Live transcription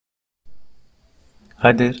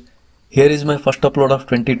Hi there, here is my first upload of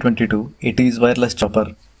 2022. It is wireless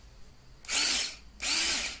chopper.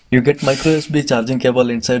 You get micro USB charging cable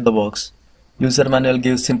inside the box. User manual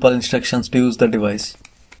gives simple instructions to use the device.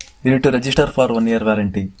 You need to register for 1 year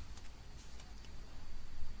warranty.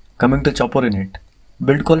 Coming to chopper unit.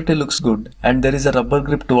 Build quality looks good and there is a rubber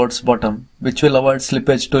grip towards bottom which will avoid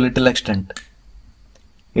slippage to little extent.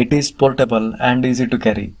 It is portable and easy to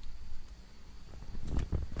carry.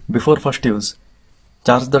 Before first use,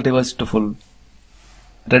 charge the device to full.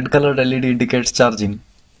 Red colored LED indicates charging,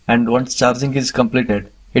 and once charging is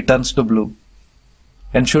completed, it turns to blue.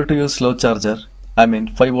 Ensure to use slow charger,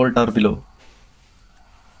 5 volt or below.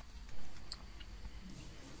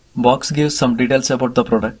 Box gives some details about the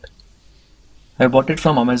product. I bought it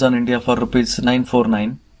from Amazon India for Rs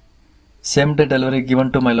 949. Same day delivery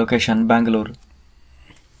given to my location, Bangalore.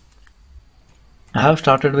 I have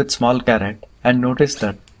started with small carrot and noticed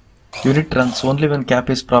that unit runs only when cap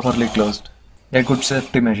is properly closed, a good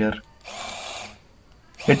safety measure.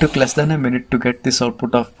 It took less than a minute to get this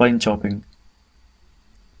output of fine chopping.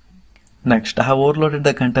 Next, I have overloaded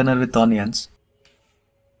the container with onions.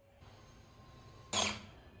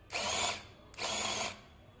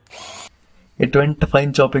 It went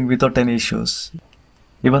fine chopping without any issues,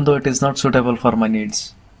 even though it is not suitable for my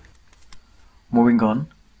needs. Moving on,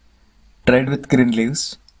 tried with green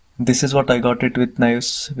leaves. This is what I got it with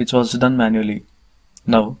knives, which was done manually.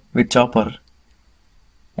 Now with chopper.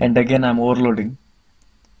 And again I am overloading.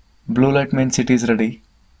 Blue light means it is ready.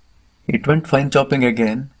 It went fine chopping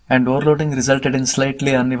again and overloading resulted in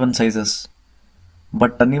slightly uneven sizes.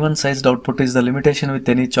 But uneven sized output is the limitation with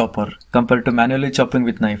any chopper compared to manually chopping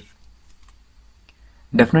with knife.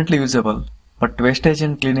 Definitely usable, but wastage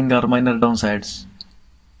and cleaning are minor downsides.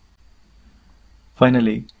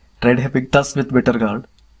 Finally, tried a big task with bitter gourd.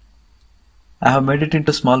 I have made it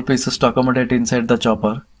into small pieces to accommodate inside the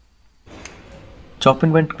chopper.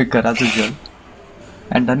 Chopping went quicker as usual,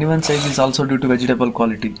 and uneven size is also due to vegetable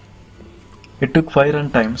quality. It took 5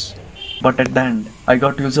 run times, but at the end I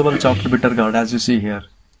got usable chopped bitter gourd as you see here.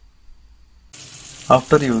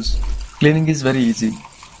 After use, cleaning is very easy.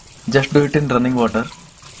 Just do it in running water.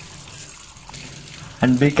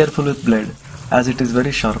 And be careful with blade as it is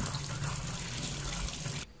very sharp.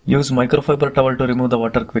 Use microfiber towel to remove the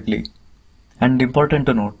water quickly. And important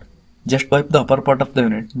to note, just wipe the upper part of the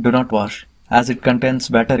unit, do not wash, as it contains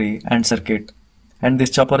battery and circuit, and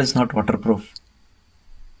this chopper is not waterproof.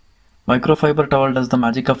 Microfiber towel does the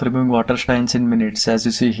magic of removing water stains in minutes as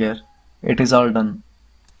you see here. It is all done.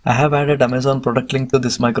 I have added Amazon product link to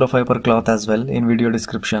this microfiber cloth as well in video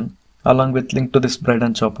description, along with link to this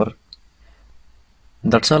Brayden chopper.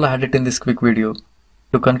 That's all I had it in this quick video.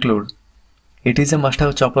 To conclude, it is a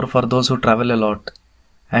must-have chopper for those who travel a lot,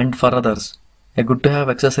 and for others, a good to have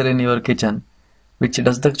accessory in your kitchen, which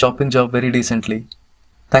does the chopping job very decently.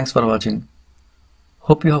 Thanks for watching.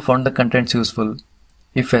 Hope you have found the contents useful.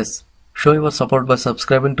 If yes, show your support by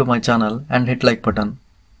subscribing to my channel and hit like button.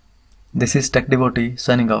 This is Tech Devotee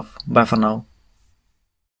signing off. Bye for now.